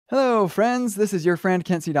Hello, friends. This is your friend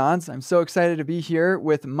Kenzie Dodds. I'm so excited to be here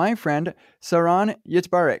with my friend Saron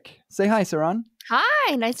Yitbarek. Say hi, Saron.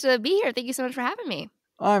 Hi, nice to be here. Thank you so much for having me.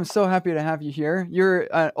 I'm so happy to have you here. You're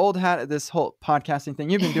an old hat at this whole podcasting thing.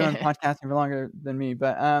 You've been doing podcasting for longer than me,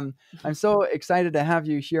 but I'm so excited to have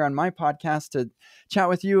you here on my podcast to chat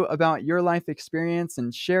with you about your life experience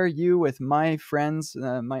and share you with my friends,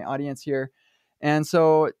 my audience here. And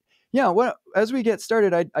so, yeah, as we get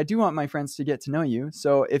started, I do want my friends to get to know you.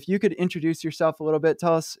 So if you could introduce yourself a little bit,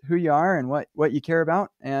 tell us who you are and what you care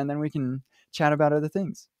about, and then we can chat about other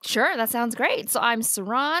things. Sure, that sounds great. So I'm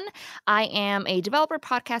Saron. I am a developer,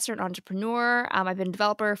 podcaster, and entrepreneur. I've been a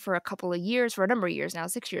developer for a number of years now,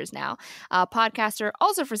 6 years now. Podcaster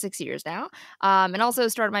also for 6 years now, and also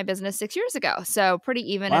started my business 6 years ago. So pretty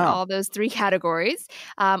even in all those three categories.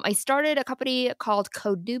 I started a company called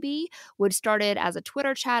Code Newbie, which started as a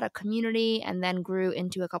Twitter chat, a community, and then grew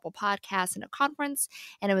into a couple podcasts and a conference.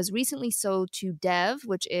 And it was recently sold to Dev,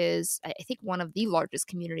 which is, I think, one of the largest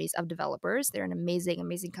communities of developers. They're an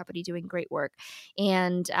amazing company doing great work.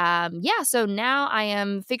 And so now I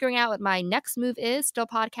am figuring out what my next move is, still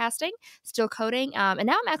podcasting, still coding. And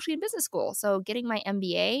now I'm actually in business school. So getting my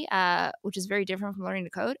MBA, which is very different from learning to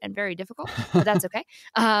code and very difficult, but that's okay.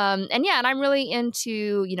 And I'm really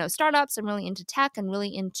into, startups. I'm really into tech and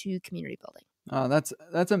really into community building. Oh,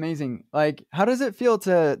 that's amazing. Like, how does it feel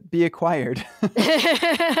to be acquired?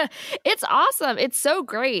 It's awesome. It's so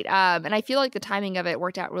great. And I feel like the timing of it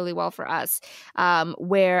worked out really well for us,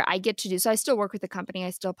 where I get to do, so I still work with the company.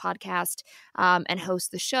 I still podcast and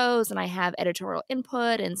host the shows, and I have editorial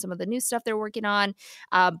input and some of the new stuff they're working on.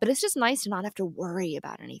 But it's just nice to not have to worry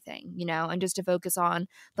about anything, and just to focus on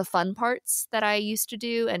the fun parts that I used to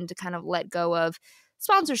do and to kind of let go of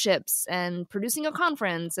sponsorships and producing a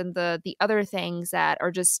conference and the other things that are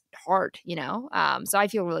just hard, So I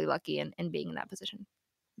feel really lucky in being in that position.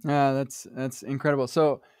 Yeah, that's incredible.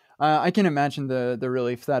 So I can imagine the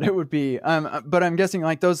relief that it would be. But I'm guessing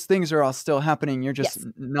like those things are all still happening. You're just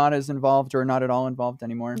not as involved or not at all involved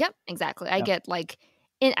anymore. Yep, exactly. I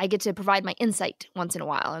get to provide my insight once in a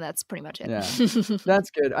while, and that's pretty much it. Yeah, that's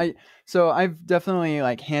good. I've definitely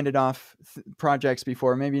like handed off projects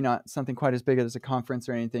before, maybe not something quite as big as a conference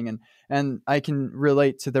or anything. And I can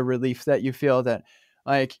relate to the relief that you feel that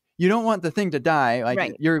like you don't want the thing to die. Like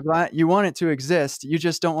Right. you're glad you want it to exist. You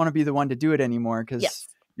just don't want to be the one to do it anymore because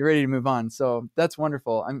you're ready to move on. So that's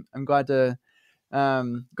wonderful. I'm glad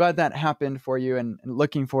that happened for you and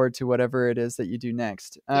looking forward to whatever it is that you do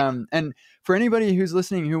next. And for anybody who's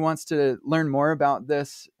listening who wants to learn more about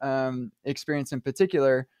this experience in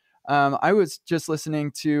particular, I was just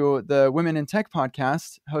listening to the Women in Tech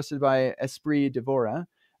podcast hosted by Esprit Devora,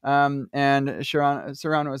 and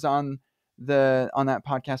Saron was on that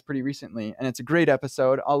podcast pretty recently, and it's a great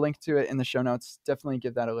episode. I'll link to it in the show notes. Definitely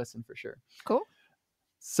give that a listen for sure. Cool.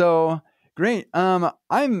 So great.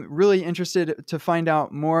 I'm really interested to find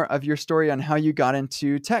out more of your story on how you got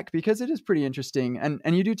into tech because it is pretty interesting,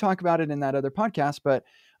 and you do talk about it in that other podcast. But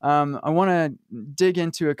I want to dig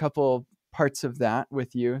into a couple parts of that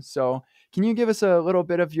with you. So can you give us a little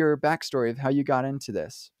bit of your backstory of how you got into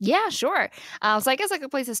this? Yeah, sure. So I guess like a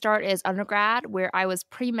place to start is undergrad, where I was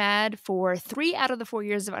pre-med for 3 out of the 4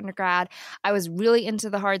 years of undergrad. I was really into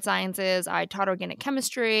the hard sciences. I taught organic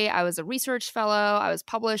chemistry. I was a research fellow. I was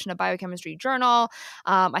published in a biochemistry journal.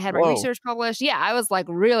 I had my research published. Yeah, I was like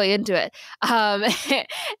really into it.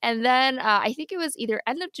 And then I think it was either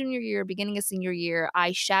end of junior year, beginning of senior year,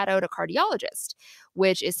 I shadowed a cardiologist,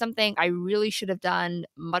 which is something I really should have done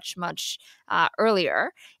much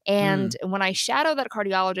earlier. And when I shadowed that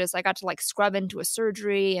cardiologist, I got to like scrub into a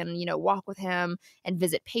surgery and, walk with him and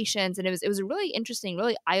visit patients. And it was a really interesting,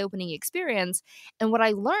 really eye-opening experience. And what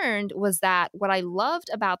I learned was that what I loved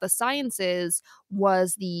about the sciences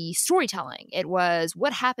was the storytelling. It was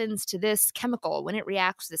what happens to this chemical when it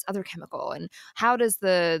reacts to this other chemical, and how does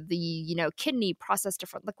the kidney process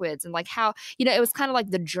different liquids, and like how, it was kind of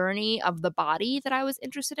like the journey of the body that I was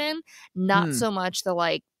interested in, not so much the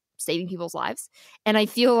like saving people's lives. And I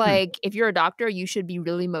feel like if you're a doctor, you should be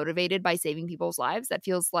really motivated by saving people's lives. That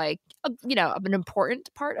feels like, an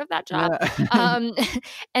important part of that job. Yeah.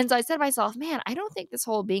 And so I said to myself, man, I don't think this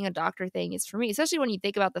whole being a doctor thing is for me, especially when you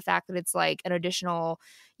think about the fact that it's like an additional,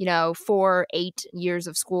 4-8 years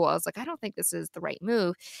of school. I was like, I don't think this is the right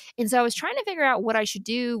move. And so I was trying to figure out what I should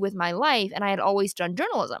do with my life. And I had always done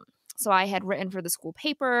journalism. So I had written for the school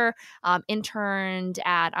paper, interned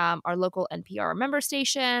at our local NPR member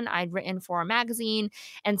station. I'd written for a magazine.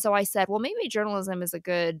 And so I said, well, maybe journalism is a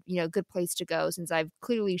good, good place to go since I've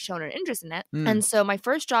clearly shown an interest in it. And so my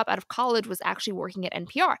first job out of college was actually working at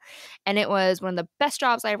NPR. And it was one of the best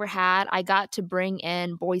jobs I ever had. I got to bring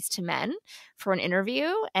in Boys to Men for an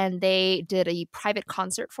interview, and they did a private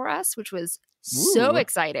concert for us, which was so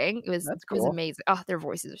exciting. That's It was cool. amazing. Oh, their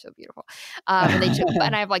voices are so beautiful.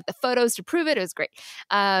 And I have like the photos to prove it. It was great.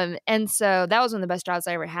 And so that was one of the best jobs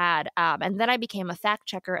I ever had. And then I became a fact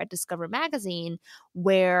checker at Discover Magazine,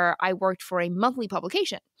 where I worked for a monthly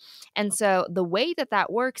publication. And so the way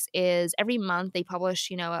that works is every month they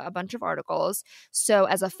publish, a bunch of articles. So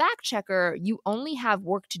as a fact checker, you only have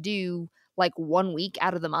work to do like 1 week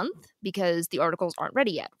out of the month because the articles aren't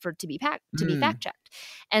ready yet to be fact checked.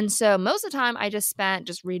 And so most of the time I just spent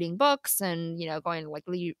just reading books and, going like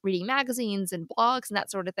reading magazines and blogs and that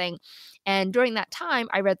sort of thing. And during that time,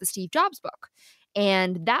 I read the Steve Jobs book.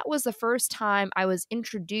 And that was the first time I was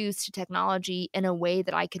introduced to technology in a way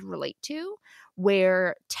that I could relate to,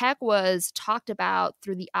 where tech was talked about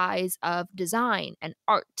through the eyes of design and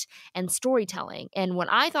art and storytelling. And when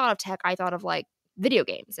I thought of tech, I thought of like video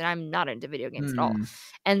games, and I'm not into video games at all.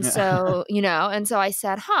 And so, I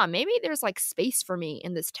said, maybe there's like space for me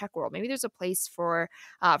in this tech world. Maybe there's a place for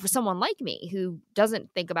someone like me who doesn't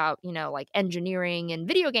think about, like engineering and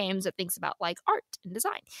video games, that thinks about like art and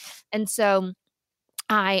design. And so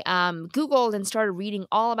I Googled and started reading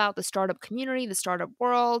all about the startup community, the startup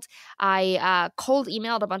world. I cold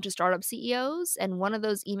emailed a bunch of startup CEOs, and one of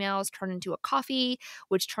those emails turned into a coffee,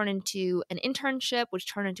 which turned into an internship,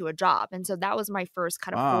 which turned into a job. And so that was my first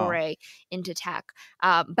kind of foray into tech.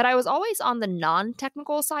 But I was always on the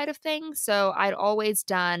non-technical side of things. So I'd always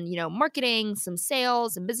done, marketing, some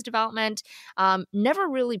sales and business development, never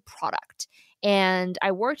really product. And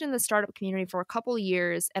I worked in the startup community for a couple of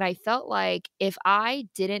years, and I felt like if I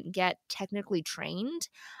didn't get technically trained,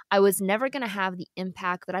 I was never going to have the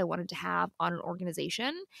impact that I wanted to have on an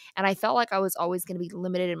organization. And I felt like I was always going to be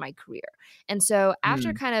limited in my career. And so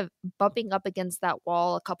after kind of bumping up against that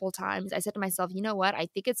wall a couple of times, I said to myself, you know what? I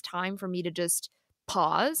think it's time for me to just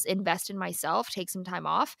pause, invest in myself, take some time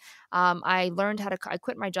off. I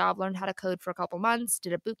quit my job, learned how to code for a couple months,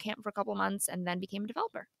 did a boot camp for a couple months, and then became a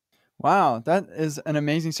developer. Wow, that is an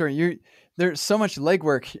amazing story. There's so much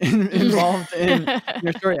legwork involved in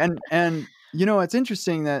your story, and it's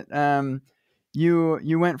interesting that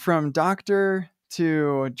you went from doctor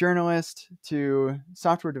to journalist to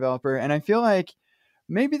software developer, and I feel like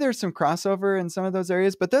maybe there's some crossover in some of those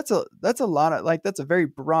areas, but that's a lot of that's a very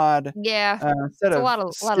broad set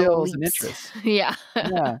of skills and interests. Yeah,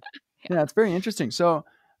 it's very interesting. So.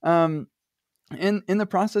 In the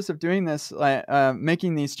process of doing this,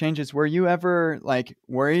 making these changes, were you ever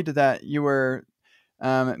worried that you were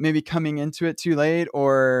maybe coming into it too late,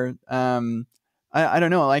 or I don't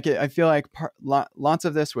know? I feel like lots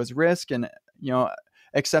of this was risk, and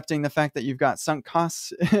accepting the fact that you've got sunk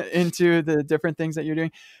costs into the different things that you're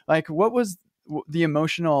doing. What was the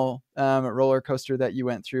emotional roller coaster that you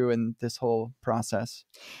went through in this whole process?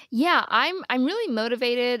 Yeah, I'm really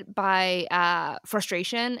motivated by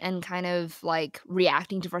frustration and kind of like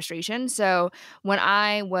reacting to frustration. So when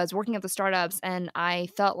I was working at the startups and I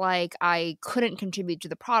felt like I couldn't contribute to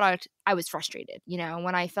the product, I was frustrated.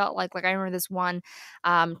 When I felt like I remember this one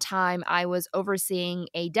time I was overseeing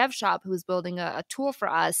a dev shop who was building a tool for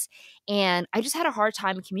us, and I just had a hard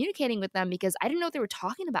time communicating with them because I didn't know what they were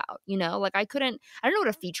talking about. I don't know what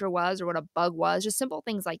a feature was or what a bug was, just simple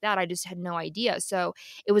things like that. I just had no idea. So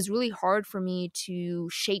it was really hard for me to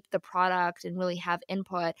shape the product and really have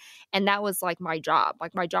input. And that was my job.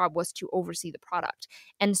 My job was to oversee the product.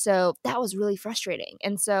 And so that was really frustrating.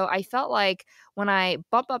 And so I felt like when I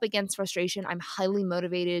bump up against frustration, I'm highly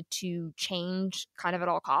motivated to change kind of at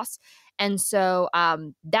all costs. And so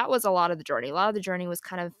that was a lot of the journey. A lot of the journey was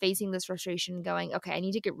kind of facing this frustration, going, okay, I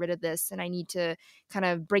need to get rid of this, and I need to kind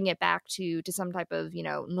of bring it back to some type of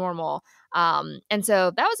normal. And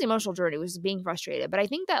so that was the emotional journey, was being frustrated. But I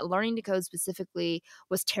think that learning to code specifically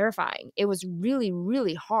was terrifying. It was really,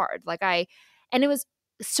 really hard. And it was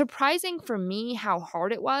surprising for me how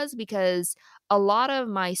hard it was, because a lot of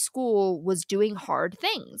my school was doing hard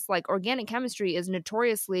things. Organic chemistry is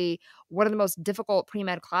notoriously one of the most difficult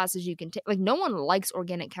pre-med classes you can take. No one likes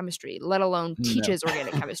organic chemistry, let alone teaches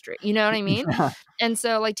organic chemistry. You know what I mean? Yeah. And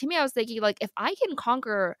so to me, I was thinking if I can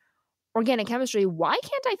conquer organic chemistry, why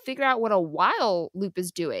can't I figure out what a while loop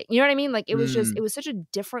is doing? You know what I mean? It was such a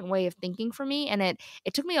different way of thinking for me. And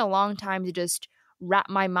it took me a long time to just wrap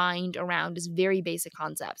my mind around just very basic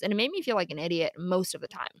concepts. And it made me feel like an idiot most of the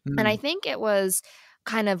time. And I think it was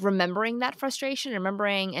kind of remembering that frustration,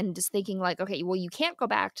 remembering and just thinking like, okay, well, you can't go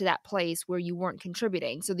back to that place where you weren't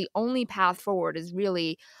contributing. So the only path forward is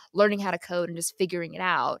really learning how to code and just figuring it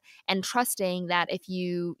out and trusting that if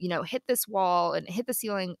you know, hit this wall and hit the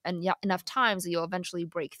ceiling enough times, that you'll eventually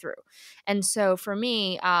break through. And so for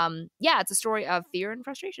me, yeah, it's a story of fear and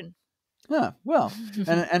frustration. Huh, well,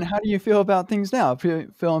 and how do you feel about things now?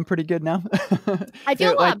 Feeling pretty good now? I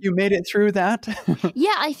feel a Like lot. you made it through that?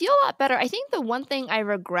 Yeah, I feel a lot better. I think the one thing I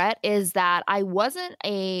regret is that I wasn't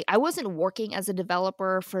working as a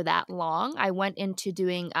developer for that long. I went into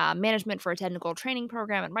doing management for a technical training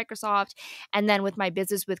program at Microsoft, and then with my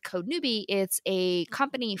business with Code Newbie, it's a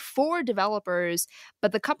company for developers,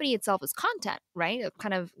 but the company itself is content, right?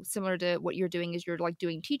 Kind of similar to what you're doing is you're like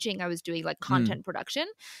doing teaching. I was doing like Mm, content production,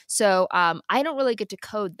 so I don't really get to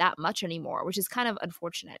code that much anymore, which is kind of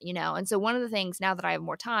unfortunate, you know. And so one of the things now that I have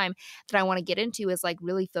more time that I want to get into is like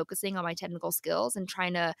really focusing on my technical skills and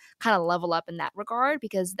trying to kind of level up in that regard,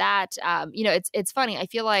 because that you know, it's funny. I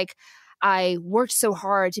feel like I worked so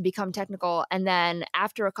hard to become technical, and then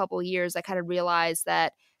after a couple of years I kind of realized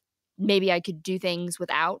that maybe I could do things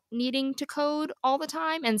without needing to code all the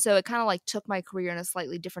time. And so it kind of like took my career in a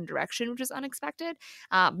slightly different direction, which is unexpected.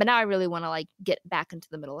 But now I really want to like get back into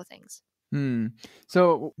the middle of things. hmm.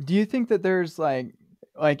 So, do you think that there's like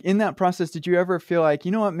in that process, did you ever feel like,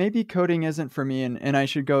 you know what, maybe coding isn't for me and I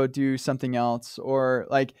should go do something else? Or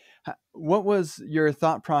like, what was your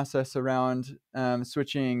thought process around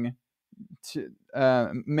switching to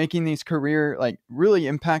making these career, like really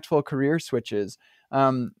impactful career switches?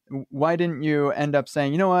 Why didn't you end up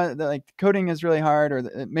saying, you know what, like coding is really hard,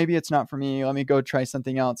 or maybe it's not for me, let me go try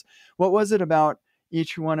something else? What was it about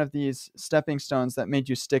each one of these stepping stones that made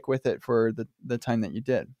you stick with it for the time that you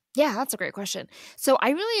did? Yeah, that's a great question. So I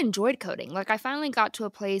really enjoyed coding. Like I finally got to a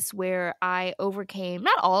place where I overcame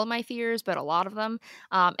not all of my fears, but a lot of them,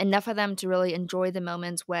 enough of them to really enjoy the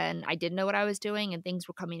moments when I didn't know what I was doing and things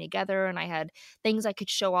were coming together, and I had things I could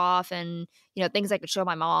show off and you know things I could show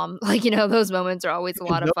my mom. Like you know those moments are always a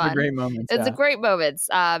lot of Those are fun. great moments, It's a yeah. great moments,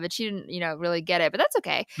 but she didn't you know really get it, but that's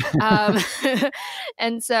okay. Um,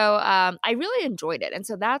 and so I really enjoyed it, and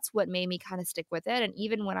so that's what made me kind of stick with it. And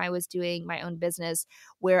even when I was doing my own business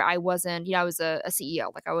where I wasn't, you know, I was a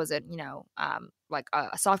CEO, like I wasn't, you know, like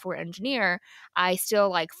a software engineer, I still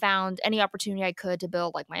like found any opportunity I could to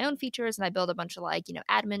build like my own features. And I built a bunch of like, you know,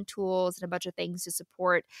 admin tools and a bunch of things to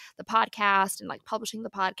support the podcast and like publishing the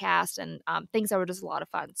podcast and things that were just a lot of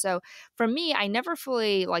fun. So for me, I never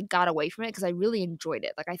fully like got away from it because I really enjoyed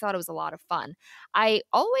it. Like I thought it was a lot of fun. I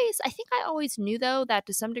think I always knew though that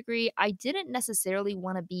to some degree, I didn't necessarily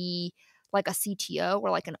want to be like a CTO or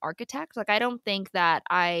like an architect. Like I don't think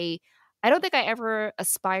I ever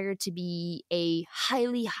aspired to be a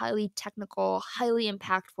highly, highly technical, highly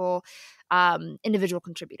impactful individual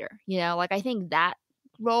contributor. You know, like I think that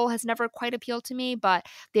role has never quite appealed to me, but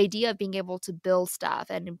the idea of being able to build stuff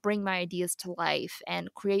and bring my ideas to life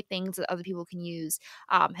and create things that other people can use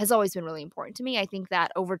has always been really important to me. I think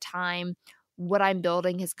that over time, what I'm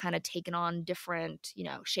building has kind of taken on different, you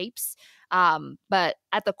know, shapes. But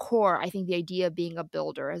at the core, I think the idea of being a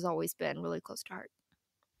builder has always been really close to heart.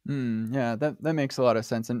 Yeah, that makes a lot of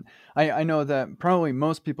sense, and I know that probably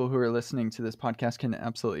most people who are listening to this podcast can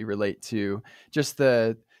absolutely relate to just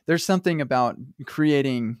there's something about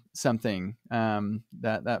creating something,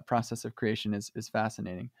 that process of creation is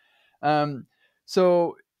fascinating. Um,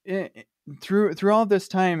 so through all this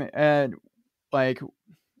time, like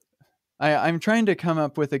I'm trying to come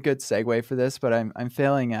up with a good segue for this, but I'm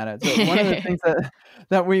failing at it. So one of the things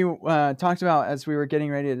that we talked about as we were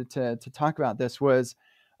getting ready to talk about this was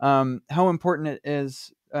how important it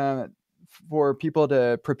is for people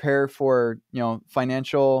to prepare for, you know,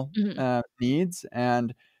 financial Mhm. needs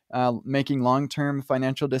and making long-term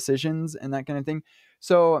financial decisions and that kind of thing.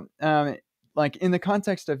 So like in the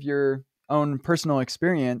context of your own personal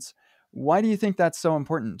experience, why do you think that's so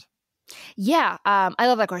important? Yeah, I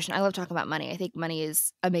love that question. I love talking about money. I think money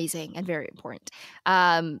is amazing and very important.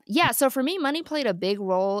 Yeah, so for me, money played a big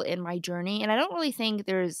role in my journey, and I don't really think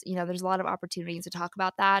there's, you know, there's a lot of opportunities to talk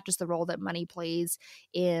about that, just the role that money plays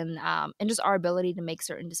in and just our ability to make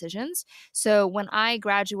certain decisions. So when I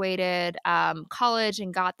graduated college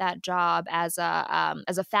and got that job as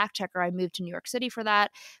a fact checker, I moved to New York City for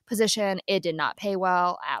that position. It did not pay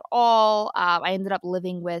well at all. I ended up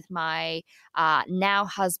living with my now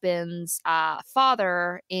husband's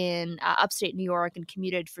father in upstate New York and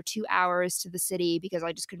commuted for 2 hours to the city because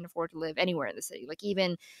I just couldn't afford to live anywhere in the city. Like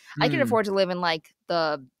even I could Mm, afford to live in like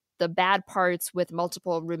the the bad parts with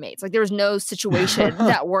multiple roommates. Like there was no situation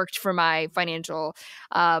that worked for my for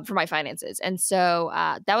my finances. And so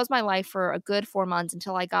that was my life for a good 4 months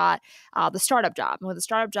until I got the startup job. And with the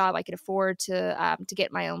startup job, I could afford to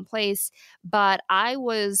get my own place. But I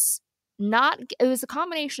was not, it was a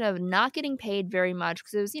combination of not getting paid very much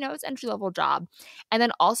because it was, you know, it's entry level job. And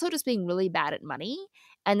then also just being really bad at money.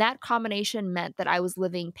 And that combination meant that I was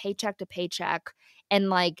living paycheck to paycheck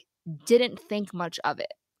and like didn't think much of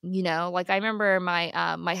it. You know, like I remember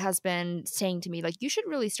my husband saying to me, like, you should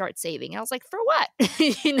really start saving. And I was like, for what?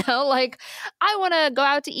 You know, like I want to go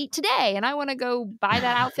out to eat today and I want to go buy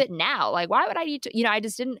that outfit now. Like, why would I need to, you know, I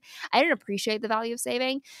didn't appreciate the value of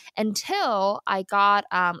saving until I got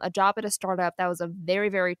a job at a startup that was a very,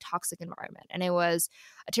 very toxic environment. And it was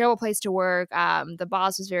a terrible place to work. The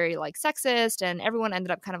boss was very like sexist and everyone ended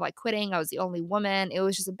up kind of like quitting. I was the only woman. It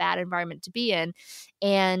was just a bad environment to be in.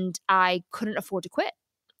 And I couldn't afford to quit.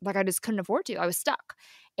 Like I just couldn't afford to. I was stuck.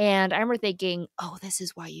 And I remember thinking, oh, this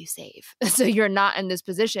is why you save. So you're not in this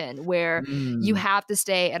position where you have to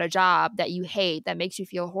stay at a job that you hate, that makes you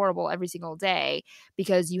feel horrible every single day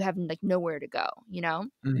because you have like nowhere to go, you know?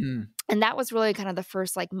 Mm-hmm. And that was really kind of the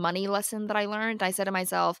first like money lesson that I learned. I said to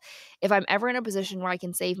myself, if I'm ever in a position where I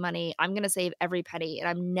can save money, I'm going to save every penny and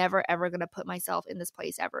I'm never, ever going to put myself in this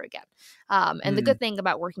place ever again. And the good thing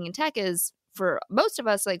about working in tech is for most of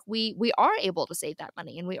us, like we are able to save that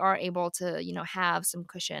money and we are able to, you know, have some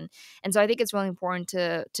cushion. And so I think it's really important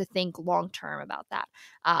to think long term about that.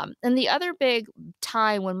 And the other big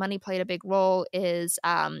time when money played a big role is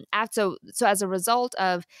so as a result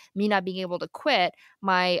of me not being able to quit,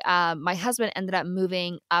 my husband ended up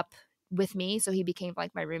moving up with me. So he became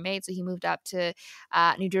like my roommate. So he moved up to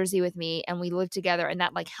New Jersey with me and we lived together and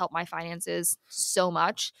that like helped my finances so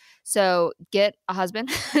much. So get a husband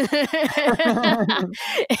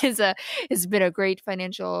has been a great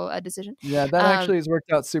financial decision. Yeah, that actually has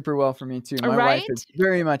worked out super well for me too. My wife is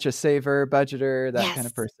very much a saver, budgeter, that kind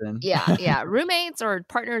of person. Yeah. Roommates or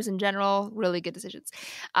partners in general, really good decisions.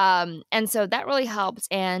 And so that really helped.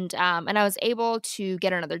 And I was able to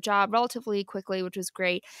get another job relatively quickly, which was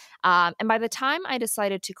great. And by the time I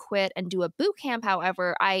decided to quit and do a boot camp,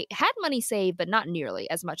 however, I had money saved, but not nearly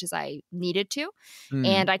as much as I needed to.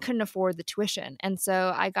 And I couldn't afford the tuition. And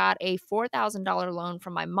so I got a $4,000 loan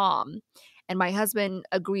from my mom. And my husband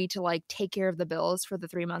agreed to like take care of the bills for the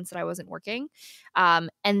 3 months that I wasn't working. And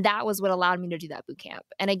that was what allowed me to do that boot camp.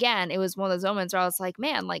 And again, it was one of those moments where I was like,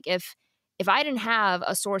 man, like if I didn't have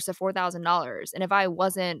a source of $4,000 and if I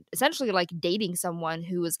wasn't essentially like dating someone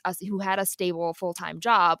who had a stable full-time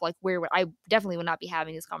job, like I definitely would not be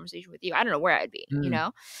having this conversation with you. I don't know where I'd be, you know?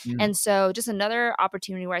 And so just another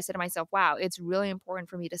opportunity where I said to myself, wow, it's really important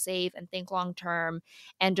for me to save and think long-term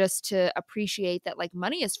and just to appreciate that like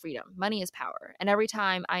money is freedom, money is power. And every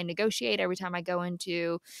time I negotiate, every time I go into,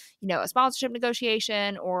 you know, a sponsorship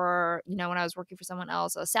negotiation or, you know, when I was working for someone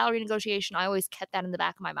else, a salary negotiation, I always kept that in the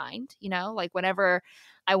back of my mind, you know? Like whenever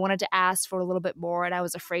I wanted to ask for a little bit more and I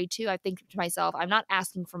was afraid to, I think to myself, I'm not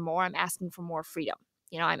asking for more. I'm asking for more freedom.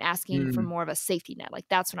 You know, I'm asking for more of a safety net. Like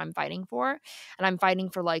that's what I'm fighting for. And I'm fighting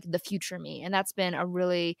for like the future me. And that's been a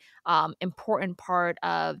really important part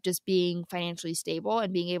of just being financially stable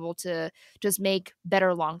and being able to just make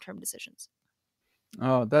better long-term decisions.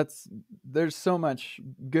 Oh, there's so much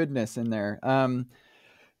goodness in there.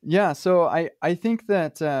 Yeah. So I think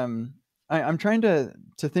that, I'm trying to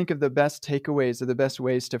think of the best takeaways or the best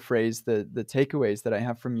ways to phrase the takeaways that I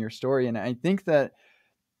have from your story. And I think that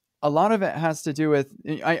a lot of it has to do with,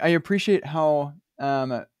 I appreciate how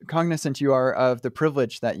cognizant you are of the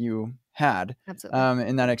privilege that you had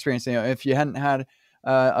in that experience. You know, if you hadn't had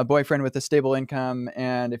a boyfriend with a stable income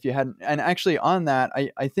and if you hadn't, and actually on that,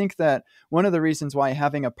 I think that one of the reasons why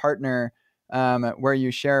having a partner where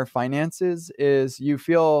you share finances is you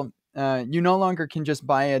feel you no longer can just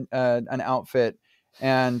buy an outfit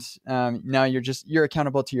and now you're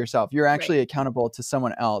accountable to yourself. You're actually accountable to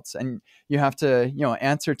someone else, and you have to, you know,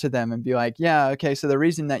 answer to them and be like, yeah, okay, so the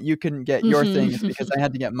reason that you couldn't get your thing is because I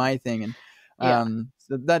had to get my thing, and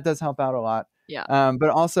so that does help out a lot. Yeah. But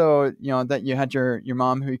also, you know, that you had your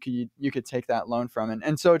mom who you could take that loan from,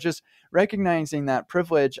 and so just recognizing that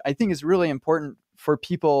privilege, I think, is really important for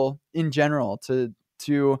people in general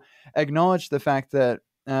to acknowledge the fact that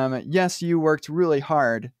yes, you worked really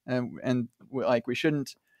hard, and like we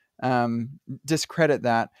shouldn't discredit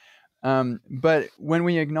that. But when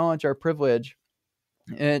we acknowledge our privilege,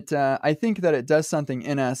 I think that it does something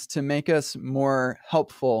in us to make us more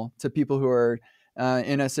helpful to people who are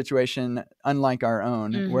in a situation unlike our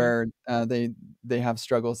own, where they have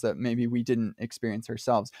struggles that maybe we didn't experience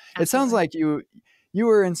ourselves. Absolutely. It sounds like you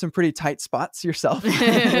were in some pretty tight spots yourself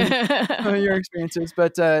in some of your experiences,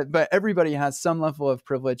 but everybody has some level of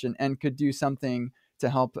privilege and could do something to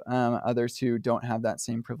help others who don't have that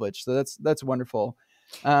same privilege. So that's wonderful.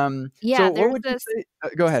 Yeah, So what there's would you this say?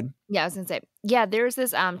 Go ahead. Yeah, I was gonna say, yeah, there's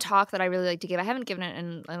this talk that I really like to give. I haven't given it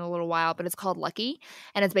in a little while, but it's called Lucky.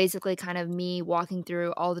 And it's basically kind of me walking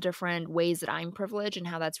through all the different ways that I'm privileged and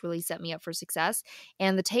how that's really set me up for success.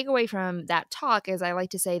 And the takeaway from that talk is I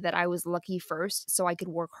like to say that I was lucky first so I could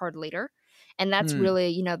work hard later. And that's Hmm.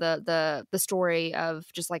 really, the story of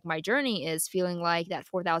just like my journey is feeling like that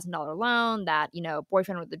 $4,000 loan, that,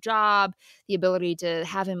 boyfriend with the job, the ability to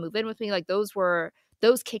have him move in with me, like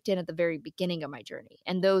those kicked in at the very beginning of my journey.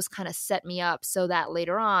 And those kind of set me up so that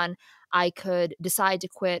later on I could decide to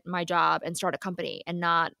quit my job and start a company and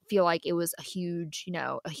not feel like it was a huge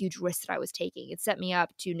risk that I was taking. It set me up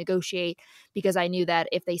to negotiate because I knew that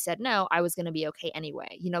if they said no, I was going to be okay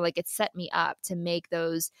anyway. Like it set me up to make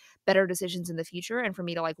those better decisions in the future and for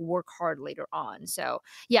me to like work hard later on. So,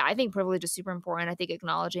 yeah, I think privilege is super important. I think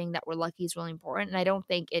acknowledging that we're lucky is really important. And I don't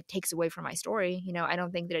think it takes away from my story. I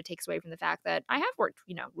don't think that it takes away from the fact that I have worked,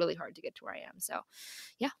 really hard to get to where I am. So,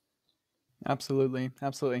 yeah. Absolutely,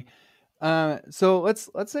 absolutely. So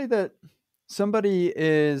let's say that somebody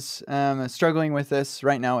is struggling with this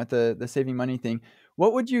right now with the saving money thing.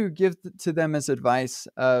 What would you give to them as advice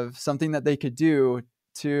of something that they could do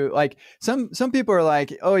to, like, some people are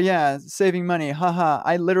like, oh yeah, saving money, haha,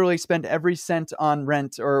 I literally spend every cent on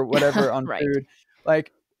rent or whatever on Right. food.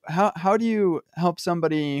 Like, how do you help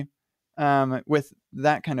somebody with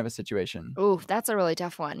that kind of a situation? Ooh, that's a really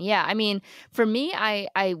tough one. Yeah, I mean, for me,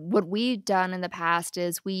 I what we've done in the past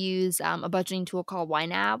is we use a budgeting tool called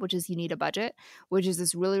YNAB, which is You Need a Budget, which is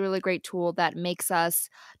this really, really great tool that makes us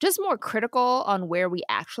just more critical on where we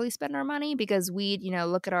actually spend our money because we,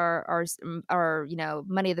 look at our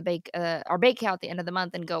money at the bank, our bank account at the end of the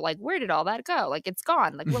month and go like, where did all that go? Like it's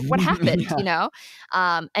gone. Like what happened? Yeah.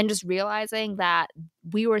 And just realizing that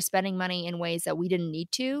we were spending money in ways that we didn't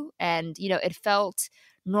need to, and it felt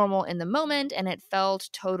normal in the moment and it felt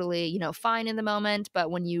totally, fine in the moment.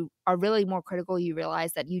 But when you are really more critical, you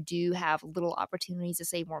realize that you do have little opportunities to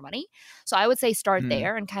save more money. So I would say start Mm.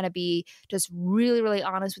 there and kind of be just really, really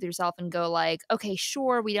honest with yourself and go like, okay,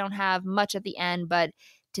 sure, we don't have much at the end, but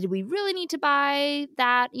did we really need to buy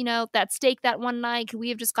that, that steak that one night? Could we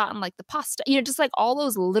have just gotten like the pasta? Just like all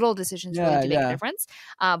those little decisions really Yeah, do make a yeah. difference.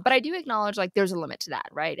 But I do acknowledge like there's a limit to that,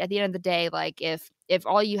 right? At the end of the day, like if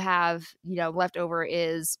all you have, left over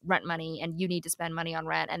is rent money and you need to spend money on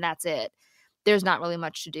rent and that's it, there's not really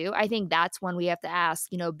much to do. I think that's when we have to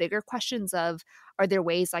ask, bigger questions of, are there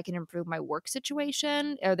ways I can improve my work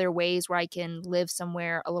situation? Are there ways where I can live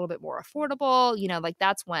somewhere a little bit more affordable? Like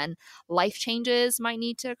that's when life changes might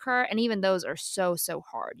need to occur. And even those are so, so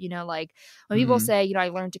hard. Like when people Mhm. say, I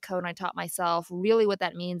learned to code and I taught myself, really what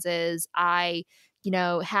that means is I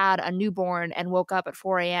had a newborn and woke up at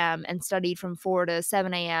 4 a.m. and studied from 4 to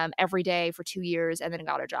 7 a.m. every day for 2 years and then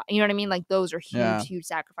got a job. You know what I mean? Like those are huge, Yeah. huge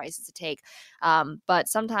sacrifices to take. But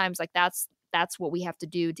sometimes like that's what we have to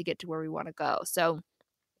do to get to where we want to go. So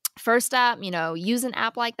first step, use an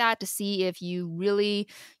app like that to see if you really,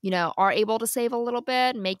 are able to save a little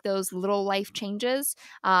bit, make those little life changes.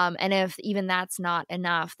 And if even that's not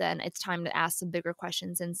enough, then it's time to ask some bigger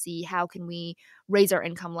questions and see how can we raise our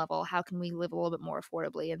income level? How can we live a little bit more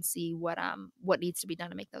affordably and see what needs to be done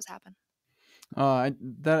to make those happen?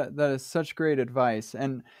 That is such great advice.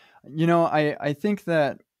 And I think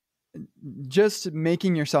that just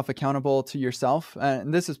making yourself accountable to yourself,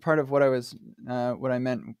 and this is part of what I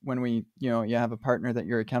meant when you have a partner that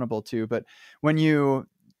you're accountable to. But when you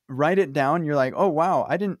write it down, you're like, oh wow,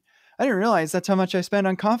 I didn't realize that's how much I spend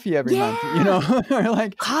on coffee every month. Yeah. Or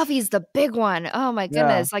like, Coffee's the big one. Oh my yeah,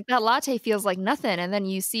 goodness. Like that latte feels like nothing. And then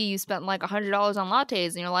you see you spent like $100 on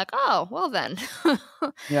lattes and you're like, oh, well then.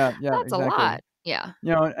 yeah, yeah, That's a exactly. lot. Yeah.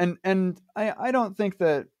 And I don't think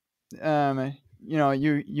that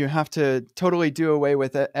you have to totally do away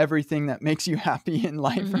with everything that makes you happy in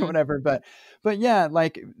life or Mhm. whatever, but yeah,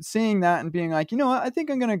 like seeing that and being like, what, I think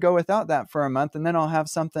I'm going to go without that for a month, and then I'll have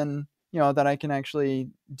something that I can actually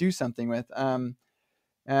do something with, and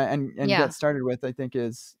Yeah. get started with. I think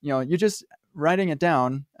is, you just writing it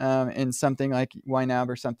down in something like YNAB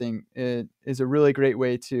or something, it is a really great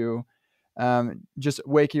way to just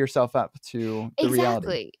wake yourself up to the reality.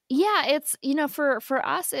 Exactly. Yeah, it's for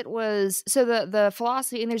us it was so the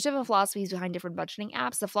philosophy, and there's different philosophies behind different budgeting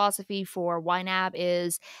apps. The philosophy for YNAB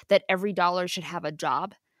is that every dollar should have a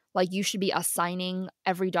job. Like, you should be assigning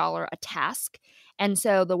every dollar a task. And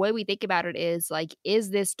so the way we think about it is like,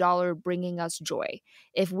 is this dollar bringing us joy?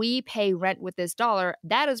 If we pay rent with this dollar,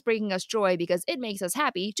 that is bringing us joy because it makes us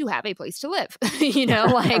happy to have a place to live.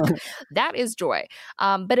 Like, that is joy.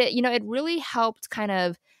 But it really helped kind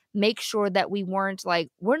of make sure that we weren't like,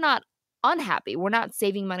 we're not unhappy. We're not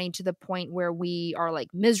saving money to the point where we are like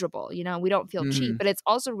miserable, we don't feel cheap. Mhm. But it's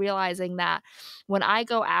also realizing that when I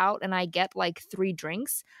go out and I get like 3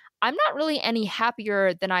 drinks, I'm not really any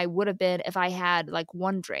happier than I would have been if I had like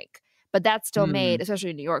 1 drink. But that's still made, Mm. especially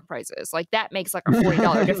in New York prices, like that makes like a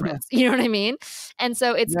 $40 difference. You know what I mean? And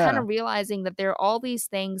so it's kind Yeah. of realizing that there are all these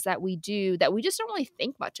things that we do that we just don't really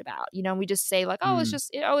think much about. We just say like, oh, it's Mm. just,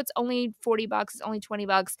 it's only $40, it's only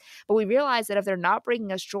 $20. But we realize that if they're not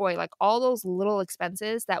bringing us joy, like all those little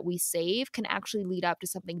expenses that we save can actually lead up to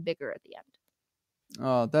something bigger at the end.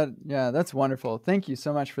 Oh, that's wonderful. Thank you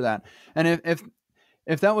so much for that. And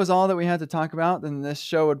if that was all that we had to talk about, then this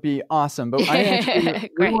show would be awesome. But I actually really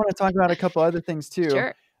Great. want to talk about a couple other things too.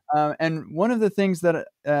 Sure. And one of the things that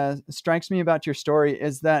strikes me about your story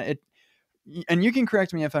is that and you can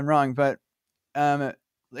correct me if I'm wrong, but um,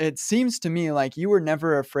 it seems to me like you were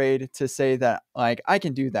never afraid to say that, like, I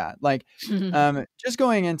can do that. Like, just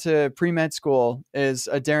going into pre-med school is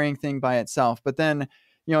a daring thing by itself. But then,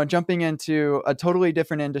 jumping into a totally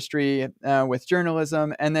different industry with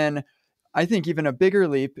journalism, and then I think even a bigger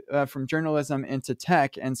leap from journalism into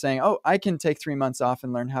tech and saying, oh, I can take 3 months off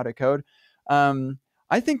and learn how to code.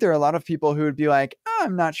 I think there are a lot of people who would be like, oh,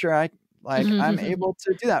 I'm not sure I'm able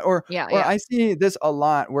to do that. Yeah, Or yeah. I see this a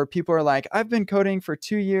lot where people are like, I've been coding for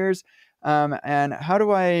 2 years. And how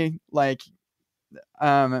do I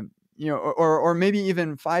or maybe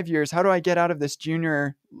even 5 years, how do I get out of this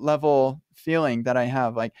junior level feeling that I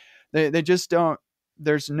have? Like they just don't,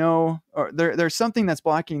 there's something that's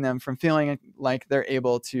blocking them from feeling like they're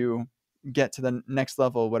able to get to the next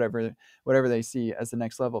level, whatever they see as the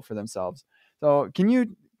next level for themselves. So can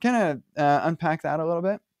you kind of unpack that a little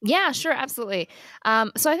bit? Yeah, sure, absolutely.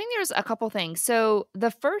 So I think there's a couple things. So the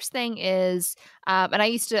first thing is, and I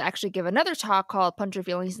used to actually give another talk called "Punch Your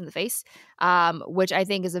Feelings in the Face," which I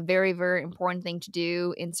think is a very, very important thing to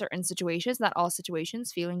do in certain situations. Not all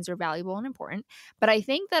situations, feelings are valuable and important, but I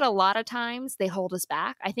think that a lot of times they hold us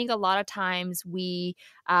back. I think a lot of times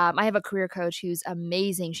I have a career coach who's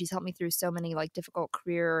amazing. She's helped me through so many like difficult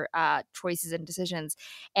career choices and decisions,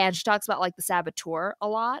 and she talks about like the saboteur a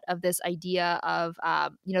lot of this idea of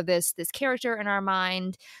this character in our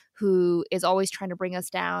mind who is always trying to bring us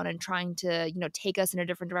down and trying to take us in a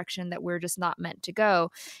different direction that we're just not meant to go.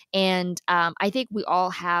 And I think we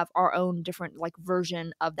all have our own different like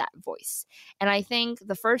version of that voice. And I think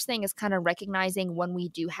the first thing is kind of recognizing when we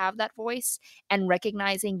do have that voice and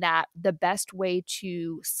recognizing that the best way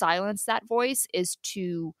to silence that voice is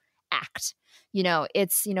to act.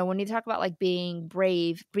 It's, when you talk about like being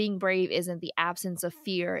brave isn't the absence of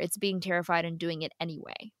fear, it's being terrified and doing it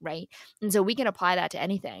anyway, right? And so we can apply that to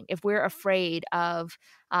anything. If we're afraid of,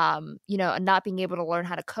 not being able to learn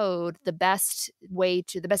how to code, the best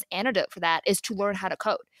antidote for that is to learn how to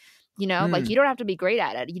code. Like Mm. you don't have to be great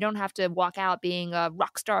at it. You don't have to walk out being a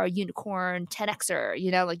rock star unicorn 10xer,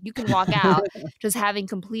 like you can walk out just having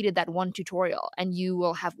completed that one tutorial and you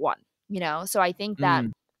will have won, So I think that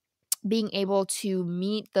Mm. being able to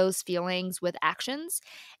meet those feelings with actions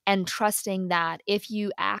and trusting that if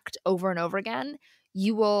you act over and over again,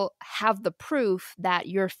 you will have the proof that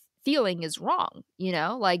your feeling is wrong.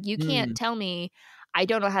 Like you can't Mm. tell me I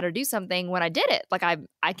don't know how to do something when I did it. Like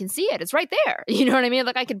I can see it. It's right there. You know what I mean?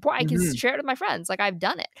 Like I can Mhm. share it with my friends. Like I've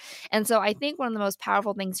done it. And so I think one of the most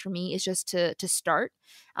powerful things for me is just to start,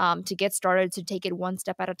 to get started, to take it one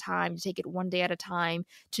step at a time, to take it one day at a time,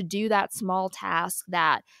 to do that small task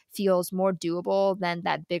that feels more doable than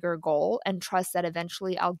that bigger goal, and trust that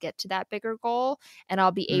eventually I'll get to that bigger goal and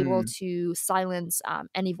I'll be able Mm. to silence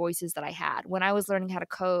any voices that I had. When I was learning how to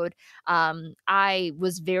code, I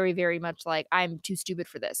was very, very much like, I'm too stupid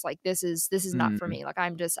for this. Like this is not for Mm. me. Like I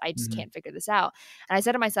just Mhm. can't figure this out. And I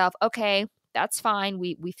said to myself, okay, that's fine.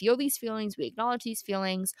 We feel these feelings, we acknowledge these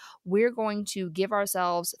feelings. We're going to give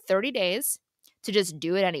ourselves 30 days to just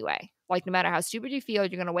do it anyway. Like no matter how stupid you feel,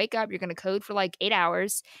 you're going to wake up, you're going to code for like 8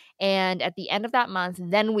 hours. And at the end of that month,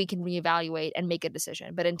 then we can reevaluate and make a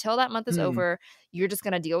decision. But until that month is Mm. over, you're just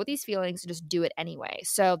going to deal with these feelings and just do it anyway.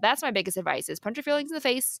 So that's my biggest advice is punch your feelings in the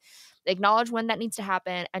face, acknowledge when that needs to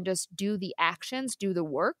happen, and just do the actions, do the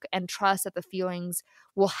work, and trust that the feelings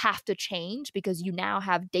will have to change because you now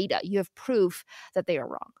have data. You have proof that they are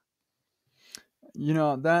wrong.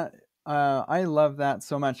 That I love that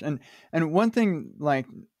so much. And one thing like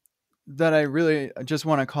that I really just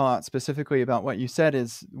want to call out specifically about what you said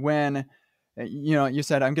is when, you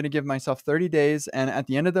said, I'm going to give myself 30 days. And at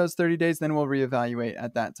the end of those 30 days, then we'll reevaluate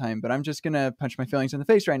at that time. But I'm just going to punch my feelings in the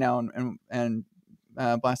face right now and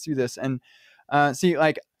blast through this. And see,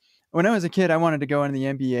 like when I was a kid, I wanted to go into the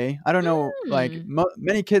NBA. I don't know, like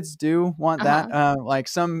many kids do want that, like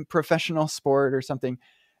some professional sport or something.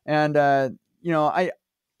 And,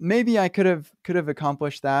 maybe I could have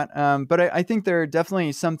accomplished that. But I think there are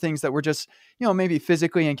definitely some things that we're just, maybe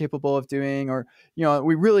physically incapable of doing, or,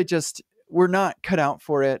 we're not cut out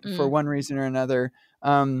for it for one reason or another.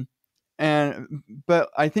 But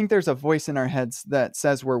I think there's a voice in our heads that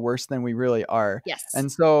says we're worse than we really are. Yes. And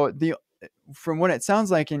so from what it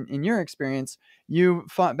sounds like in your experience, you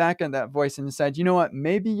fought back at that voice and said, you know what,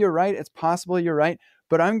 maybe you're right. It's possible you're right,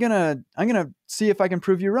 but I'm going to see if I can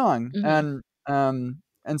prove you wrong.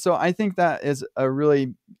 And so I think that is a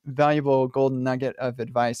really valuable golden nugget of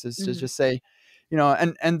advice, is to just say,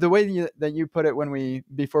 and the way that you put it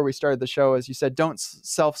before we started the show is you said, don't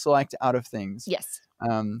self-select out of things. Yes.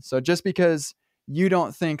 So just because you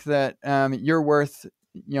don't think that you're worth,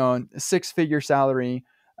 a six-figure salary,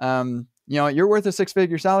 you're worth a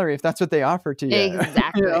six-figure salary if that's what they offer to you.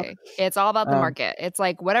 Exactly. It's all about the market. It's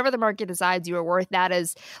like whatever the market decides you are worth,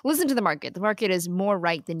 listen to the market. The market is more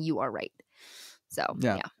right than you are right. So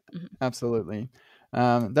yeah. Absolutely.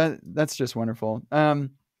 That's just wonderful.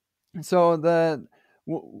 So the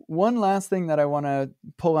one last thing that I want to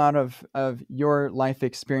pull out of your life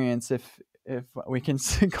experience, if we can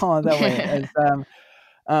call it that way, is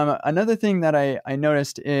another thing that I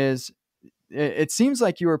noticed is it seems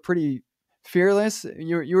like you were pretty fearless.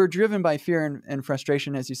 You were driven by fear and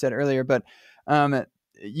frustration, as you said earlier, but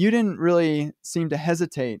you didn't really seem to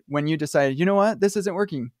hesitate when you decided, you know what, this isn't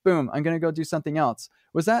working. Boom, I'm going to go do something else.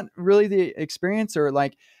 Was that really the experience? Or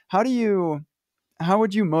like, how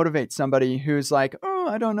would you motivate somebody who's like, oh,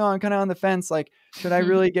 I don't know, I'm kind of on the fence. Like, should I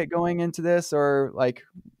really get going into this? Or like,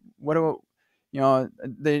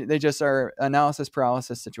 they just are analysis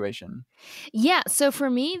paralysis situation. Yeah. So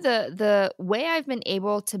for me, the way I've been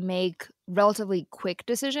able to make relatively quick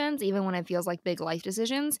decisions, even when it feels like big life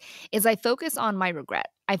decisions, is I focus on my regret.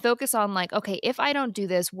 I focus on like, okay, if I don't do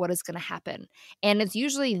this, what is going to happen? And it's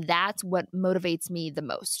usually that's what motivates me the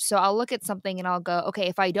most. So I'll look at something and I'll go, okay,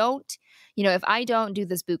 if I don't do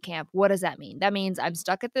this boot camp, what does that mean? That means I'm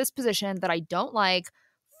stuck at this position that I don't like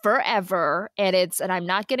forever, and I'm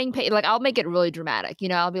not getting paid. Like, I'll make it really dramatic,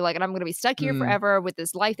 I'll be like, and I'm going to be stuck here forever with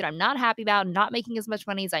this life that I'm not happy about, not making as much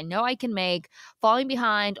money as I know I can make, falling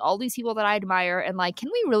behind all these people that I admire. And like, can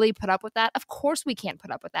we really put up with that? Of course we can't put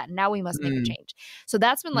up with that. Now we must make a change. So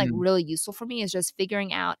that's been like really useful for me, is just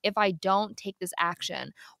figuring out, if I don't take this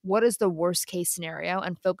action, what is the worst case scenario,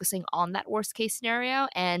 and focusing on that worst case scenario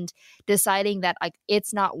and deciding that like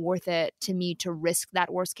it's not worth it to me to risk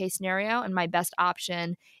that worst case scenario. And my best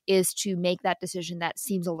option is to make that decision that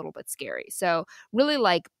seems a little bit scary. So really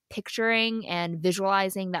like picturing and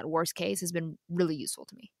visualizing that worst case has been really useful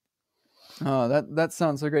to me. Oh, that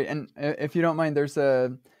sounds so great. And if you don't mind, there's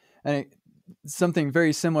something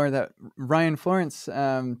very similar that Ryan Florence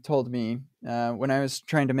told me when I was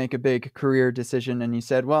trying to make a big career decision. And he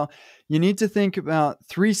said, well, you need to think about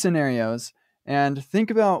 3 scenarios and think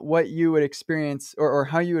about what you would experience or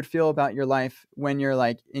how you would feel about your life when you're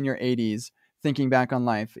like in your 80s, thinking back on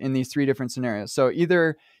life in these 3 different scenarios. So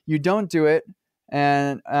either you don't do it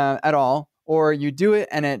and at all, or you do it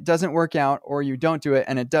and it doesn't work out, or you don't do it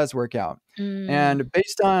and it does work out. And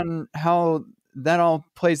based on how that all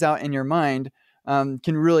plays out in your mind, can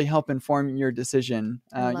really help inform your decision.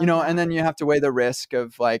 And then you have to weigh the risk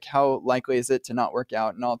of like, how likely is it to not work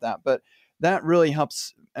out and all that. But that really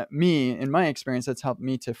helps me, in my experience, that's helped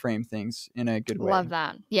me to frame things in a good way. Love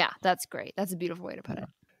that. Yeah, that's great. That's a beautiful way to put it.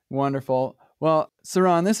 Wonderful. Well,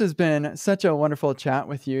 Saron, this has been such a wonderful chat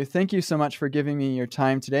with you. Thank you so much for giving me your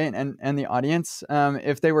time today, and the audience.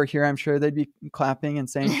 If they were here, I'm sure they'd be clapping and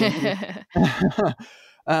saying thank you.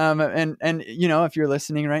 And if you're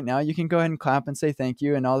listening right now, you can go ahead and clap and say thank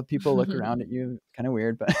you, and all the people look around at you, kind of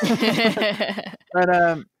weird, but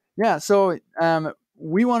yeah. So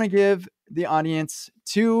we want to give the audience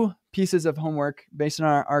 2 pieces of homework based on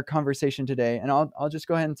our conversation today, and I'll just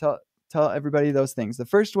go ahead and tell everybody those things. The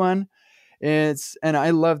first one is, and I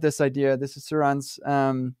love this idea, this is Saron's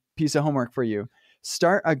piece of homework for you.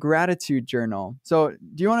 Start a gratitude journal. So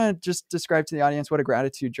do you want to just describe to the audience what a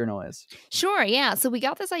gratitude journal is? Sure. Yeah. So we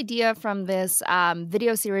got this idea from this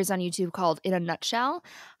video series on YouTube called In a Nutshell.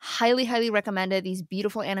 Highly, highly recommended. These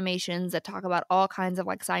beautiful animations that talk about all kinds of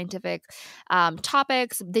like scientific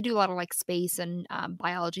topics. They do a lot of like space and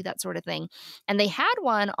biology, that sort of thing. And they had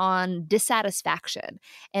one on dissatisfaction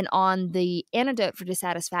and on the antidote for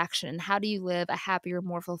dissatisfaction. How do you live a happier,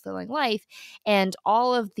 more fulfilling life? And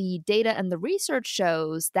all of the data and the research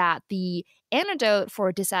shows that the antidote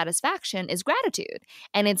for dissatisfaction is gratitude.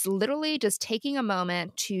 And it's literally just taking a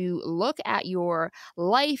moment to look at your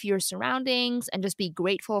life, your surroundings, and just be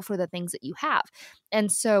grateful for the things that you have.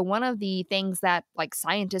 And so one of the things that like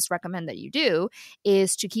scientists recommend that you do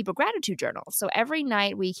is to keep a gratitude journal. So every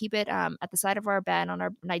night we keep it at the side of our bed on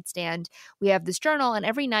our nightstand. We have this journal, and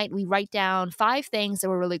every night we write down 5 things that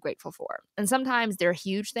we're really grateful for. And sometimes they're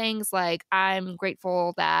huge things, like I'm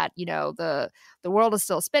grateful that, you know, the world is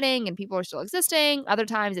still spinning and people are still existing. Other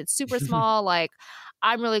times it's super small, like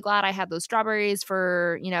I'm really glad I had those strawberries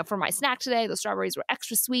for, you know, for my snack today. Those strawberries were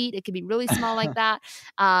extra sweet. It could be really small like that.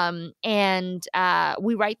 And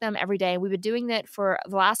we write them every day. We've been doing that for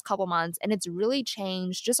the last couple months, and it's really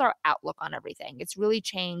changed just our outlook on everything. It's really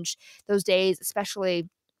changed those days, especially.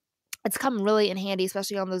 It's come really in handy,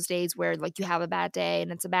 especially on those days where like you have a bad day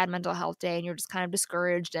and it's a bad mental health day and you're just kind of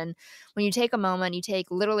discouraged. And when you take a moment, you take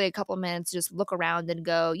literally a couple of minutes, just look around and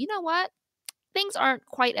go, you know what? Things aren't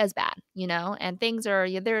quite as bad, you know, and things are,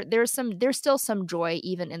 there's still some joy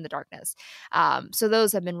even in the darkness. So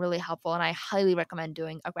those have been really helpful, and I highly recommend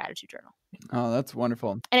doing a gratitude journal. Oh, that's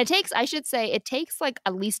wonderful. And I should say it takes like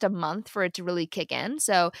at least a month for it to really kick in.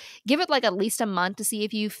 So give it like at least a month to see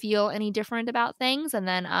if you feel any different about things, and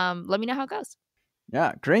then let me know how it goes.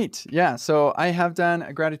 Yeah, great. Yeah, so I have done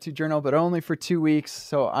a gratitude journal, but only for 2 weeks.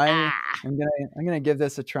 So I'm gonna give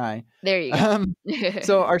this a try. There you go.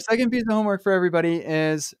 So our second piece of homework for everybody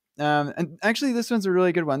is, and actually this one's a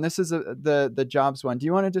really good one. This is the jobs one. Do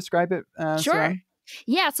you want to describe it, Sure. Saron?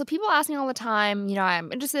 Yeah, so people ask me all the time, you know,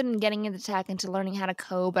 I'm interested in getting into tech, into learning how to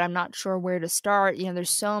code, but I'm not sure where to start. You know,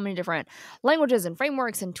 there's so many different languages and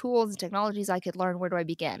frameworks and tools and technologies I could learn. Where do I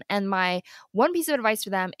begin? And my one piece of advice for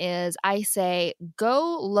them is I say,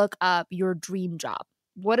 go look up your dream job.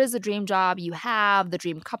 What is the dream job you have, the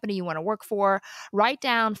dream company you want to work for? Write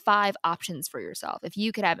down 5 options for yourself. If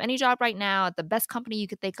you could have any job right now at the best company you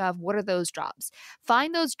could think of, what are those jobs?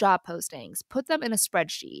 Find those job postings, put them in a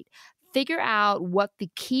spreadsheet. Figure out what the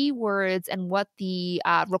keywords and what the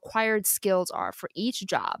required skills are for each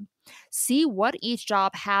job. See what each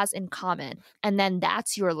job has in common. And then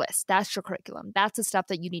that's your list. That's your curriculum. That's the stuff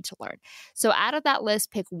that you need to learn. So out of that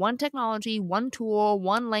list, pick one technology, one tool,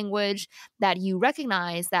 one language that you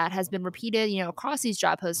recognize that has been repeated, you know, across these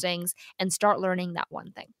job postings, and start learning that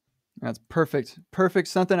one thing. That's perfect. Perfect.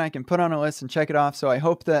 Something I can put on a list and check it off. So I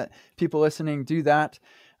hope that people listening do that.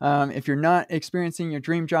 If you're not experiencing your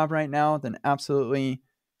dream job right now, then absolutely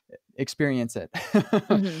experience it.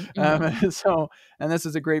 And this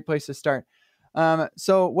is a great place to start.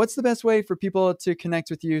 So what's the best way for people to connect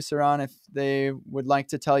with you, Saron, if they would like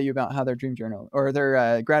to tell you about how their dream journal or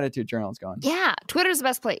their gratitude journal is going? Yeah, Twitter's the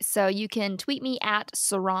best place. So you can tweet me at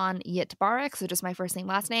Saron Yitbarek, so just my first name,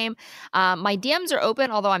 last name. My DMs are open,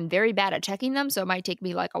 although I'm very bad at checking them, so it might take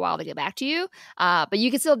me like a while to get back to you. But you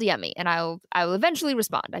can still DM me, and I will eventually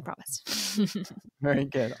respond, I promise. Very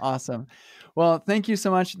good. Awesome. Well, thank you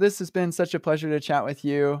so much. This has been such a pleasure to chat with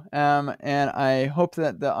you. And I hope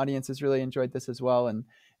that the audience has really enjoyed this as well.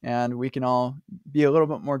 And we can all be a little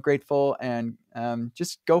bit more grateful and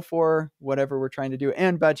just go for whatever we're trying to do,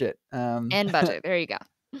 and budget. And budget. There you go.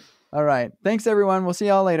 All right. Thanks, everyone. We'll see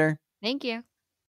y'all later. Thank you.